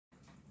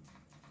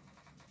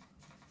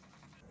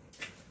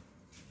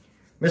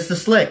Mr.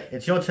 Slick,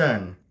 it's your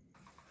turn.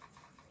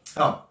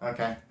 Oh,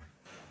 okay.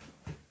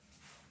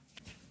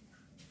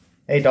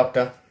 Hey,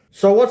 Doctor.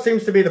 So what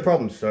seems to be the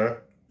problem,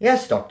 sir?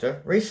 Yes,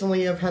 Doctor.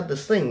 Recently I've had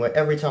this thing where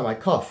every time I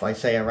cough, I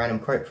say a random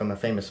quote from a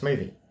famous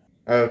movie.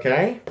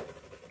 Okay.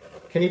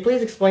 Can you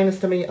please explain this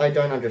to me? I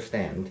don't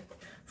understand.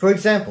 For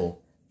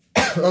example,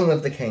 long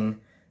live the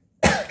king.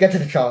 Get to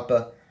the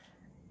chopper.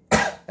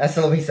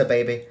 Hasta la vista,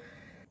 baby.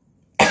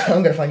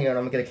 I'm gonna find you and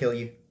I'm gonna kill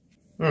you.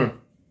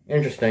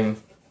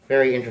 Interesting.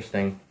 Very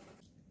interesting.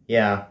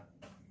 Yeah.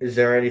 Is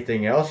there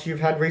anything else you've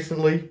had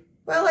recently?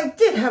 Well, I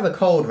did have a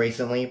cold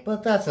recently,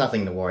 but that's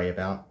nothing to worry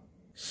about.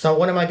 So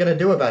what am I gonna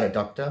do about it,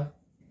 Doctor?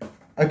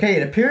 Okay,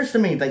 it appears to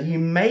me that you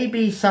may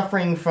be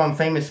suffering from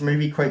famous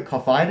movie quote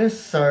coughitis,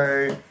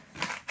 so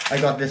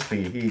I got this for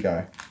you. Here you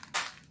go.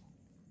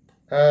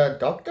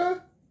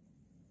 Doctor?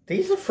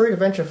 These are Fruit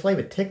Adventure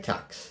flavored Tic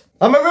Tacs.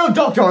 I'm a real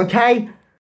doctor, okay?